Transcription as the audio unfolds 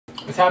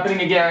It's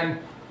happening again.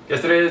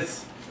 Yes, it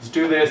is. Let's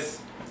do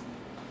this.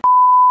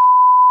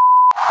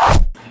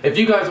 If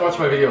you guys watched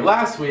my video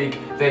last week,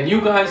 then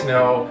you guys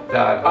know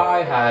that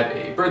I had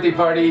a birthday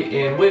party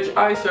in which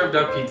I served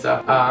up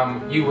pizza.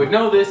 You would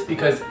know this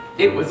because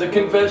it was a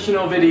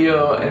confessional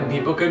video and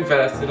people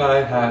confessed that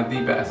I had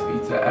the best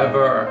pizza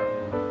ever.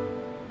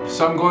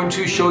 So I'm going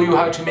to show you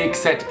how to make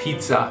set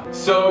pizza.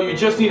 So you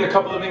just need a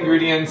couple of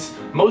ingredients.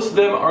 Most of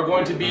them are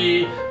going to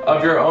be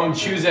of your own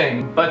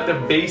choosing, but the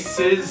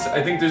bases,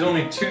 I think there's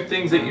only 2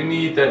 things that you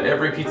need that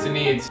every pizza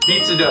needs.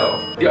 Pizza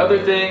dough. The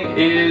other thing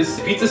is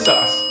pizza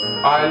sauce.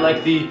 I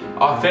like the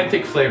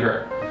authentic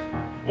flavor.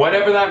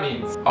 Whatever that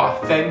means.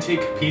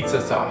 Authentic pizza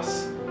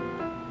sauce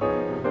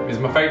is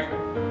my favorite.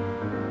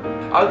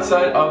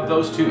 Outside of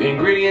those 2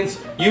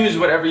 ingredients, use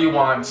whatever you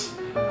want.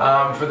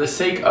 For the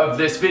sake of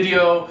this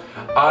video,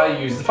 I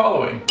use the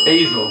following: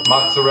 basil,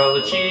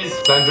 mozzarella cheese,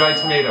 sun-dried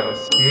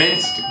tomatoes,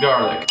 minced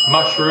garlic,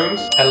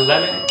 mushrooms, a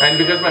lemon, and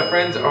because my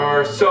friends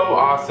are so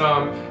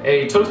awesome,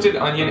 a toasted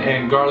onion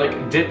and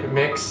garlic dip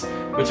mix,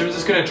 which I'm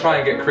just gonna try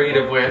and get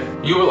creative with.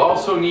 You will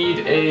also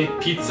need a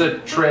pizza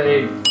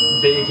tray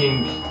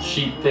baking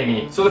sheet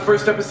thingy. So the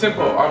first step is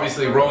simple,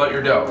 obviously roll out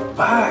your dough.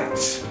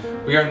 But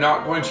we are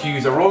not going to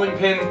use a rolling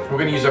pin, we're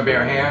gonna use our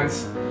bare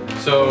hands.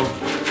 So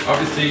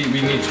obviously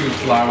we need to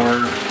flour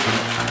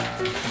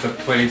the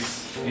place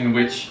in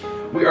which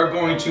we are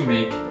going to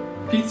make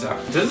pizza.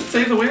 Does it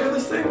say the weight of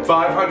this thing?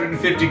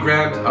 550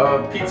 grams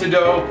of pizza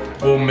dough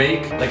will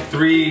make like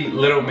 3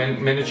 little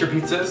miniature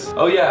pizzas.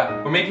 Oh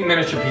yeah, we're making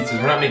miniature pizzas,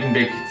 we're not making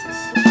big pizzas.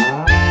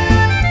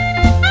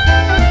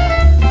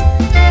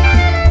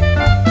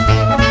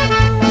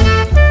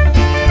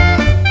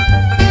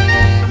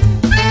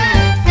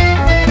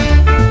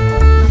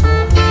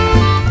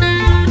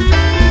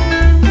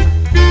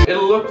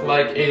 It'll look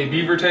like a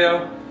beaver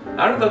tail.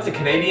 I don't know if that's a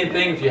Canadian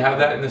thing, if you have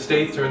that in the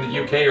States or in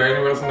the UK or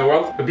anywhere else in the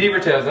world. But beaver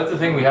tails, that's a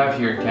thing we have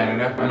here in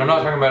Canada. And I'm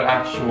not talking about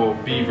actual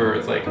beaver,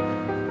 it's like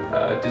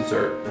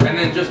dessert. And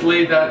then just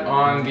lay that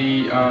on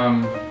the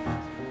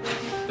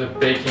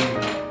baking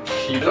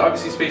sheet. There's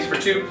obviously space for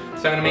 2,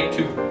 so I'm gonna make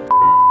 2.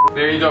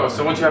 There you go,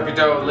 so once you have your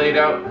dough laid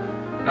out,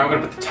 now I'm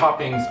gonna put the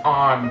toppings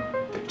on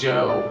the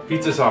dough.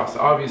 Pizza sauce,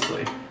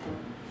 obviously.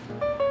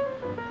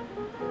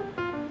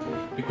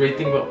 The great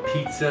thing about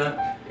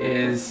pizza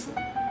is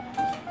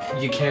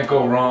you can't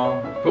go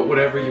wrong. Put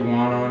whatever you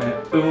want on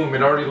it. Boom,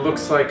 it already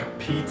looks like a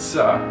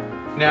pizza.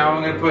 Now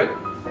I'm gonna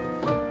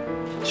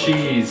put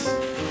cheese.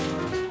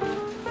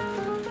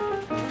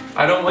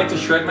 I don't like to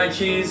shred my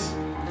cheese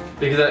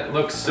because that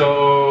looks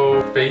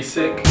so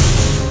basic.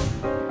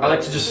 I like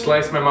to just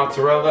slice my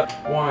mozzarella.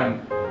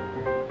 1,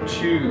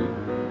 2,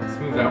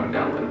 smooth that one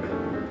down a little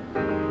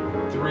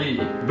bit. 3,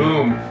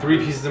 boom, 3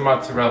 pieces of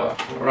mozzarella.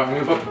 All right, I'm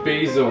gonna put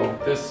basil,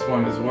 this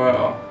one as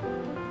well.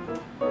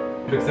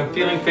 Because I'm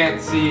feeling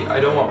fancy, I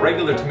don't want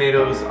regular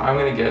tomatoes, I'm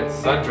gonna get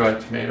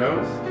sun-dried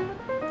tomatoes.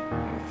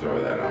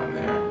 Throw that on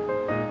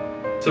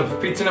there. So for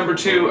pizza number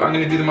 2, I'm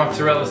gonna do the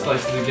mozzarella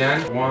slices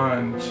again.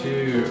 1,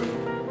 2,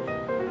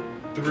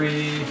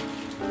 3,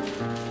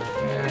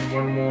 and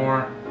 1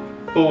 more.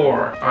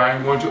 4.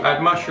 I'm going to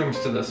add mushrooms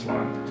to this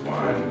one.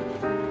 1,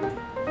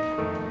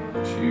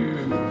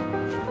 2,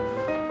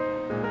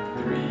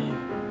 3,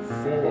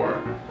 4.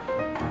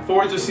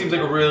 4 just seems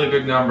like a really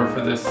good number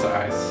for this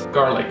size.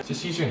 Garlic,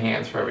 just use your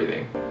hands for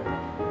everything.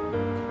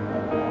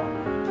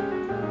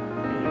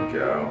 There you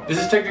go. This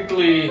is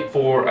technically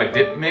for a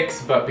dip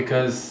mix, but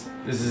because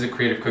this is a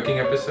creative cooking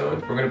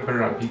episode, we're gonna put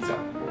it on pizza.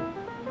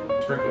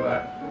 Sprinkle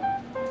that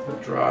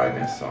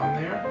dryness on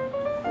there.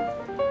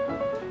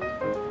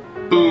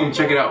 Boom,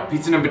 check it out.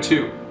 Pizza number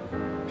 2.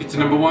 Pizza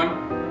number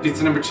 1,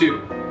 pizza number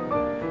 2.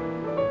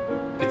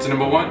 Pizza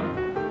number 1.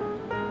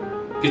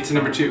 Pizza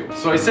number 2.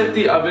 So I set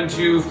the oven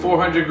to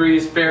 400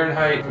 degrees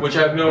Fahrenheit, which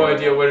I have no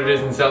idea what it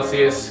is in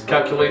Celsius.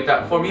 Calculate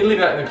that for me. Leave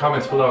that in the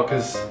comments below,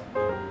 because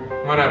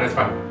why not? It's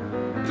fine.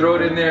 Throw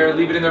it in there,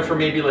 leave it in there for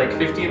maybe like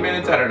 15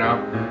 minutes, I don't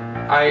know.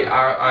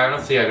 I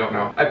honestly, I don't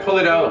know. I pull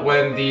it out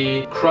when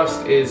the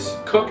crust is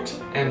cooked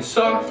and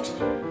soft,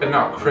 but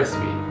not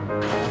crispy.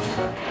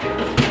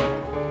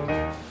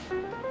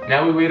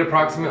 Now we wait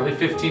approximately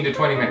 15 to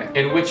 20 minutes,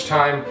 in which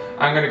time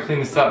I'm gonna clean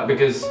this up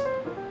because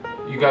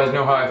you guys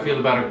know how I feel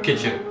about a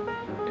kitchen.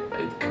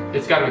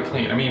 It's gotta be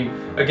clean. I mean,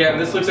 again,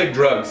 this looks like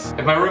drugs.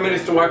 If my roommate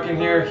is to walk in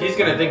here, he's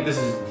gonna think this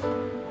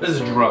is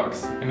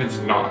drugs, and it's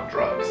not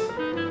drugs.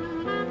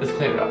 Let's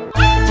clean it up.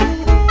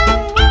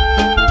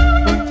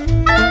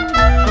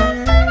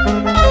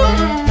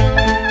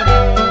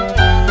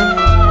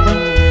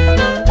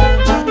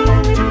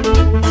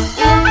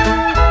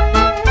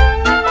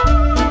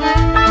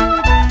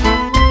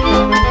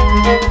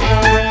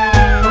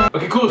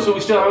 Okay, cool, so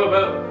we still have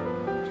about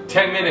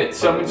 10 minutes,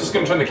 so I'm just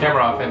gonna turn the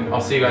camera off and I'll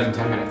see you guys in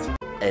 10 minutes.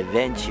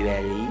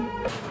 Eventually.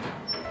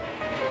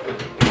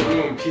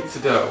 Boom, pizza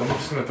dough. I'm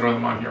just gonna throw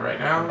them on here right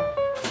now.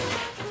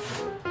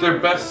 They're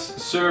best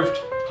served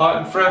hot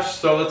and fresh,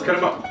 so let's cut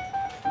them up.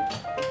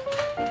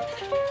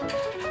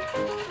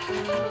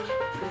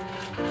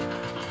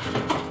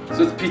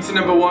 So it's pizza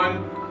number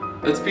 1,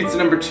 That's pizza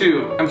number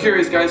 2. I'm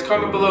curious, guys,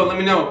 comment below, let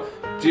me know.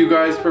 Do you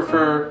guys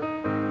prefer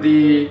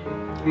the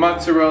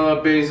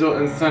mozzarella, basil,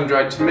 and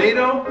sun-dried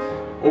tomato,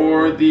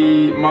 or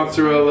the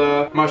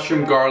mozzarella,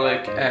 mushroom,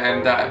 garlic,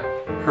 and that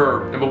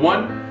herb? Number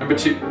 1, number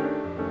 2.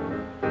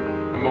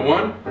 Number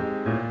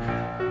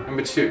 1,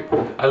 number 2.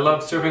 I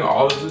love serving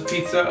olives with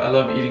pizza. I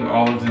love eating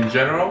olives in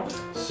general.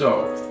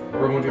 So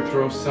we're going to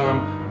throw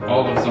some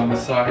olives on the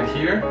side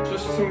here.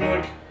 Just some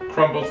like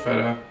crumbled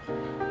feta.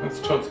 That's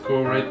totes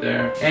cool right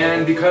there.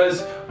 And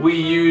because we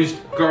used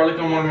garlic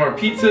on one of our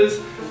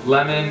pizzas,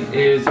 lemon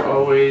is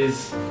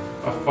always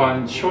a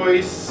fun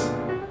choice.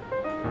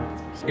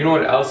 You know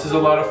what else is a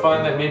lot of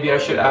fun that maybe I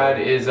should add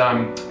is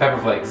pepper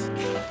flakes.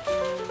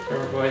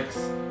 Pepper flakes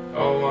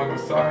all along the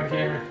side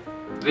here.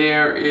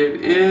 There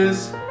it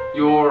is,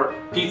 your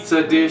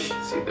pizza dish.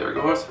 See, there it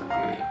goes. I'm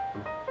gonna eat.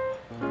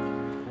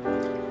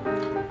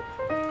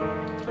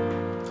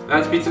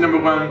 That's pizza number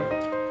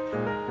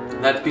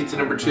 1. That's pizza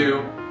number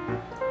 2.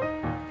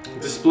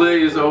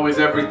 Display is always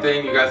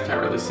everything. You guys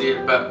can't really see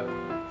it, but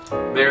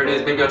there it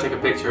is. Maybe I'll take a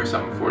picture or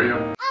something for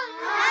you.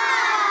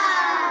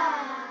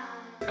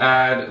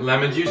 Add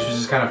lemon juice, which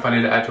is kind of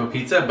funny to add to a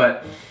pizza,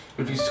 but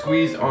if you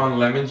squeeze on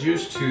lemon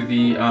juice to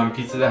the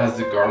pizza that has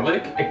the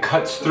garlic, it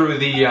cuts through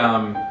the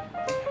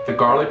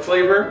garlic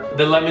flavor.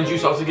 The lemon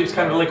juice also gives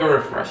kind of like a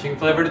refreshing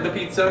flavor to the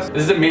pizza.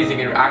 This is amazing.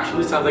 It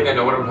actually sounds like I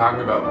know what I'm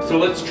talking about. So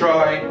let's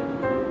try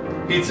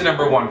pizza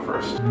number 1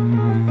 first.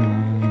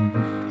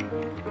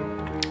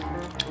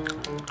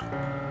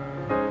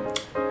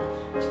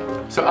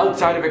 So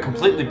outside of it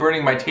completely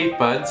burning my taste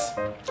buds,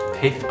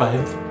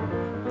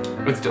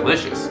 it's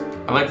delicious.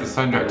 I like the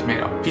sun-dried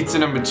tomato. Pizza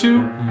number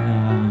 2.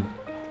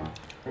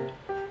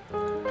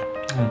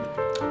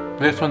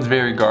 This one's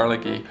very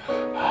garlicky.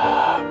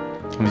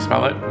 Can you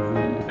smell it?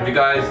 If you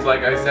guys,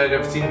 like I said,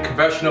 have seen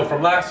Confessional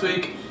from last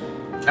week,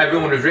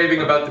 everyone was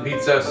raving about the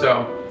pizza,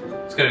 so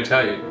I was gonna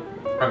tell you,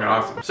 fucking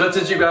awesome. So that's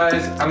it, you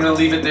guys. I'm gonna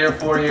leave it there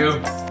for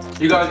you.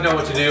 You guys know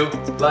what to do.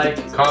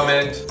 Like,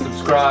 comment,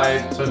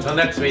 subscribe. So until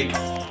next week,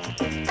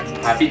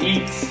 happy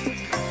eats.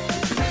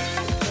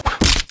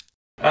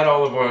 Add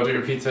olive oil to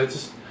your pizza.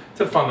 It's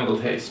a fun little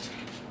taste.